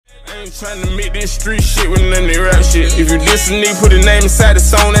ain't trying to make this street shit with none of that rap shit. If you dissing me, put a name inside the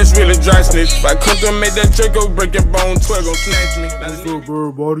song, that's really dry snitch. If I come through and make that Draco, break your bone, 12 gon' snatch me. What's up,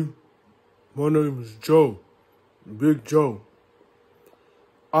 everybody? My name is Joe, Big Joe.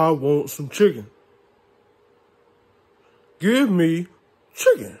 I want some chicken. Give me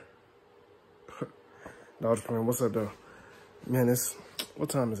chicken. No, I was playing. What's up, though? Man, what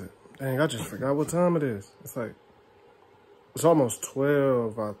time is it? Dang, I just forgot what time it is. It's almost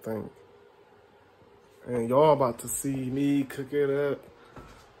 12, I think. And y'all about to see me cook it up.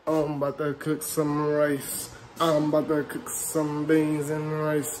 I'm about to cook some rice. I'm about to cook some beans and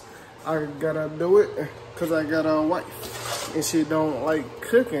rice. I gotta do it cause I got a wife. And she don't like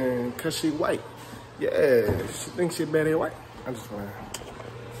cooking cause she white. Yeah, she thinks she better white. I'm just playing.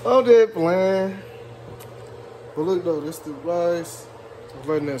 I'm just playing. But look though, this the rice. I'm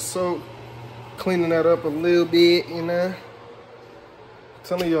letting that soak. Cleaning that up a little bit, you know. I'm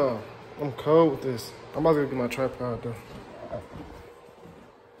telling y'all, I'm cold with this. I'm about to get my tripod though.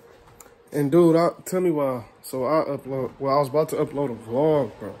 And dude, tell me why. So I was about to upload a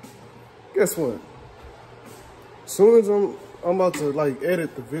vlog, bro. Guess what? As soon as I'm about to like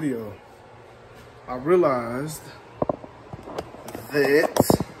edit the video, I realized that,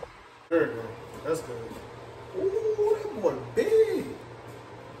 there we go, that's good. Ooh, that boy big.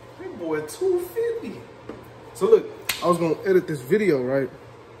 That boy 250. So look, I was gonna edit this video, right?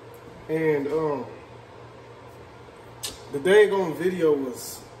 And the dang on video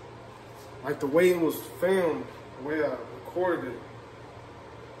was like the way it was filmed, the way I recorded it.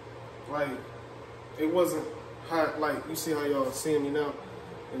 Like, it wasn't hot, like, you see how y'all seeing me now?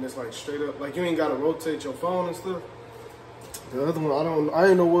 And it's like straight up, like you ain't gotta rotate your phone and stuff. The other one, I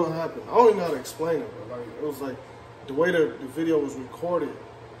didn't know what happened. I don't even know how to explain it, but like, it was like, the way the video was recorded,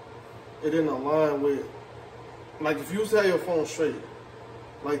 it didn't align with, like if you used to have your phone straight,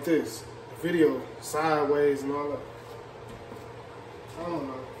 like this, the video sideways and all that. I don't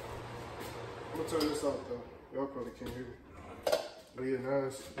know. I'm gonna turn this off though. Y'all probably can't hear me. But yeah, now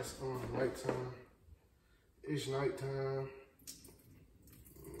it's nighttime. It's nighttime.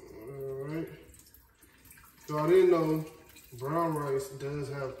 Alright. So I didn't know brown rice does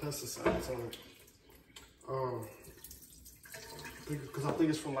have pesticides on it. Because I think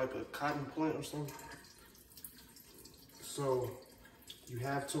it's from like a cotton plant or something. So you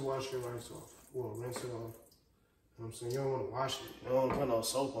have to wash your rice off. Well, rinse it off. You know what I'm saying? You don't want to wash it. You don't want to put no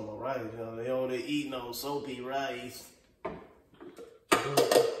soap on the rice. You know, they don't eat no soapy rice.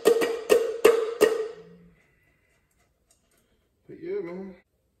 But yeah, man,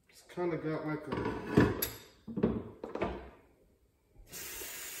 it's kind of got like a,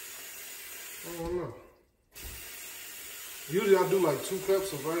 I don't know. Usually I do like 2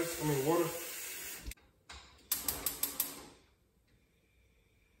 cups of water.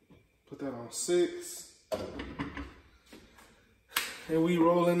 Put that on 6. And we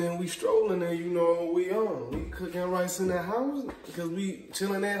rolling and we strolling and you know what we on. We cooking rice in the house because we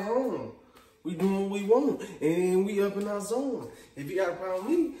chilling at home. We doing what we want and we up in our zone. If you got a problem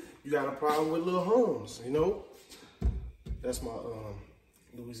with me, you got a problem with Lil Holmes, you know? That's my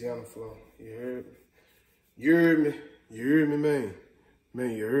Louisiana flow. You heard me? You heard me? You heard me, man?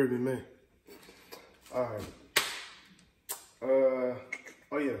 Man, you heard me, man. Alright.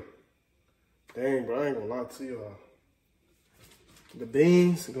 Oh yeah. Dang, bro, I ain't gonna lie to y'all. The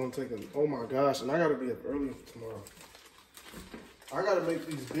beans are gonna take oh my gosh, and I gotta be up early tomorrow. I gotta make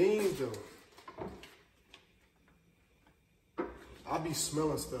these beans though. I be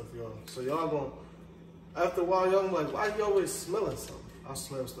smelling stuff, y'all. So y'all gonna, after a while, y'all like, why you always smelling something? I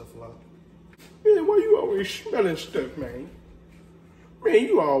smell stuff a lot. Man, why you always smelling stuff, man? Man,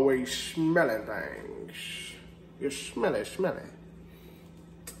 you always smelling things. You're smelling.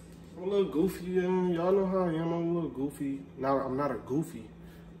 I'm a little goofy, y'all know how I am. I'm a little goofy. Now, I'm not a goofy,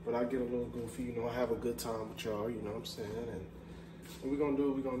 but I get a little goofy. You know, I have a good time with y'all, you know what I'm saying? And we're gonna do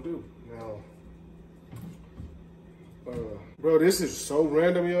what we're gonna do. Now, bro, this is so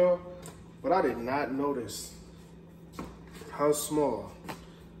random, y'all, but I did not notice how small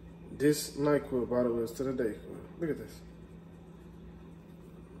this NyQuil bottle is to the DayQuil. Look at this.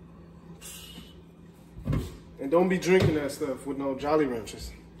 And don't be drinking that stuff with no Jolly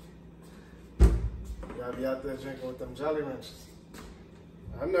Ranchers. You gotta be out there drinking with them Jolly Ranchers.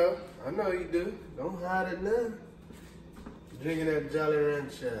 I know you do. Don't hide it now. Drinking that Jolly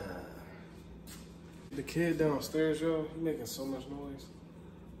Rancher. The kid downstairs, y'all, he making so much noise.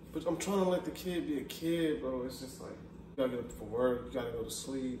 But I'm trying to let the kid be a kid, bro. It's just like, you gotta get up for work, you gotta go to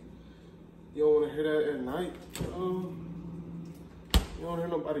sleep. You don't wanna hear that at night. You don't wanna hear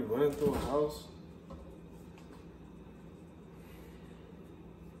nobody running through a house.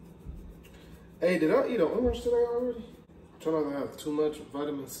 Hey, did I eat an orange today already? Try not to have too much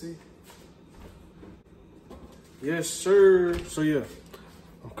vitamin C. Yes, sir. So yeah,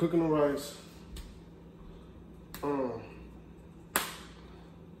 I'm cooking the rice. I'm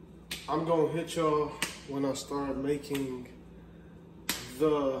gonna hit y'all when I start making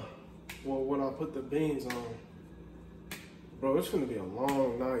when I put the beans on. Bro, it's gonna be a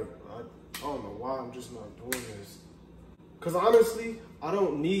long night. I don't know why I'm just not doing this. Cause honestly, I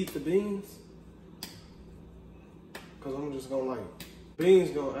don't need the beans. Cause I'm just gonna beans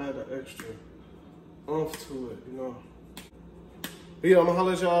gonna add an extra oomph to it, you know. But yeah, I'm gonna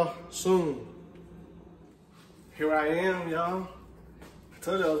holler at y'all soon. Here I am, y'all. I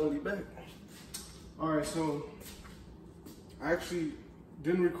told you I was gonna be back. All right, so I actually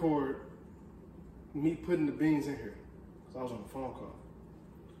didn't record me putting the beans in here because I was on a phone call.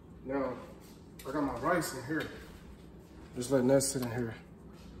 Now, I got my rice in here. Just letting that sit in here.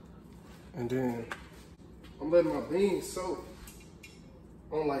 And then I'm letting my beans soak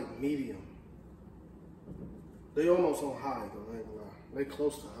on medium. They almost on high though, I ain't gonna lie. They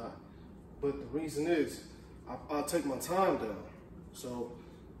close to high. But the reason is, I'll take my time down. So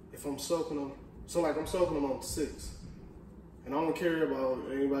if I'm soaking them, I'm soaking them on 6. And I don't care about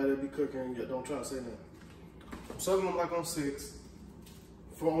anybody that be cooking, don't try to say nothing. I'm soaking them on 6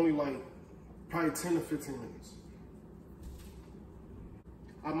 for only probably 10 to 15 minutes.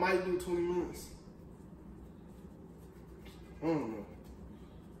 I might do 20 minutes. I don't know.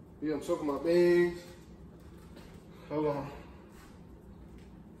 Yeah, I'm soaking my beans. Hold on.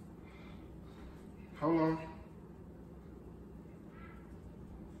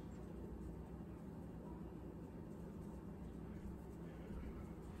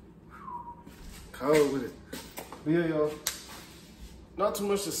 Cold with it. But yeah, y'all. Not too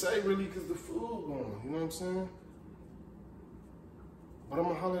much to say really because the food going, you know what I'm saying? But I'm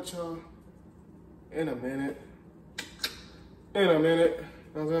gonna holler at y'all in a minute. You know what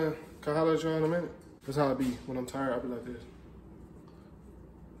I'm saying? Can I holler at y'all in a minute? That's how I be when I'm tired. I be like this.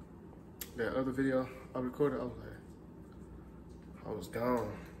 That other video I recorded, I was gone.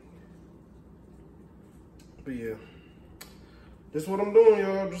 But yeah, this is what I'm doing,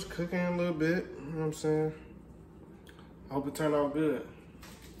 y'all. Just cooking a little bit. You know what I'm saying? I hope it turned out good.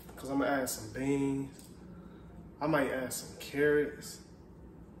 Cause I'm gonna add some beans. I might add some carrots.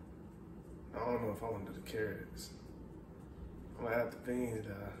 I don't know if I want to do the carrots. I'm gonna add the beans.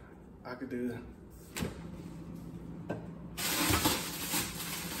 I could do.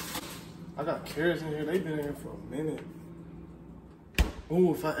 I got carrots in here. They've been in here for a minute.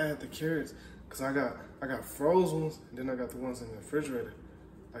 Ooh, if I add the carrots, cause I got frozen ones, and then I got the ones in the refrigerator,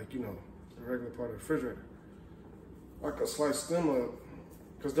 the regular part of the refrigerator. I could slice them up,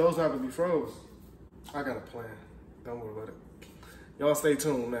 cause those have to be frozen. I got a plan. Don't worry about it. Y'all stay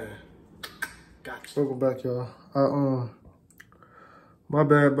tuned, man. Gotcha. Welcome back, y'all. My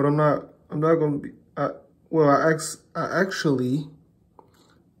bad, but I'm not gonna be. I actually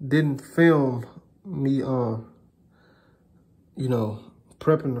didn't film me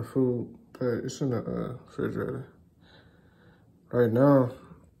prepping the food, but it's in the refrigerator. Right now,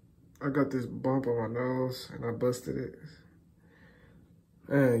 I got this bump on my nose and I busted it.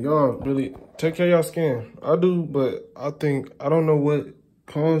 Man, y'all really take care of y'all skin. I do, but I don't know what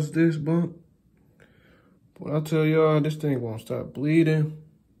caused this bump. When I tell y'all, this thing won't stop bleeding.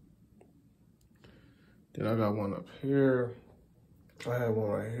 Then I got one up here. I had one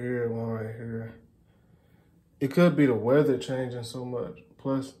right here, one right here. It could be the weather changing so much.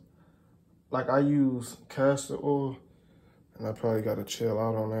 Plus, I use castor oil, and I probably got to chill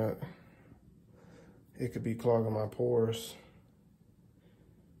out on that. It could be clogging my pores.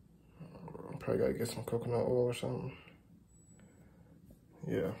 Probably got to get some coconut oil or something.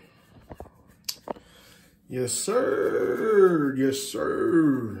 Yeah. Yes, sir. Yes,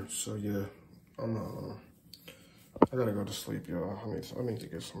 sir. So, yeah, I gotta go to sleep, y'all. I need to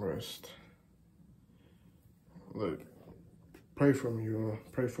get some rest. Look, pray for me, y'all.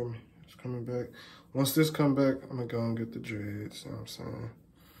 Pray for me. It's coming back. Once this come back, I'm gonna go and get the dreads, you know what I'm saying?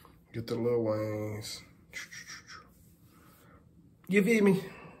 Get the Lil Waynes. You feel me?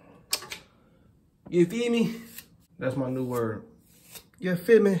 You feel me? That's my new word. You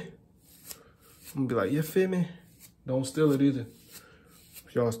feel me? I'm gonna be like, you feel me? Don't steal it either.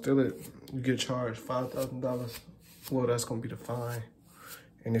 If y'all steal it, you get charged $5,000. Well, that's gonna be the fine.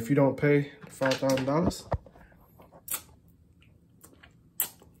 And if you don't pay the $5,000,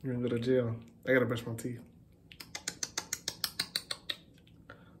 you're gonna go to jail. I gotta brush my teeth.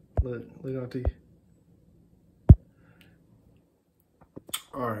 Look at my teeth.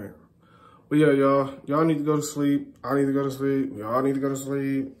 All right. But yeah, y'all need to go to sleep. I need to go to sleep. We all need to go to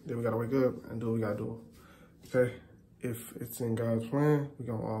sleep. Then we gotta wake up and do what we gotta do. Okay? If it's in God's plan, we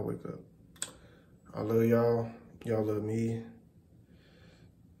gonna all wake up. I love y'all. Y'all love me.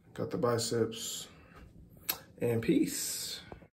 Got the biceps. And peace.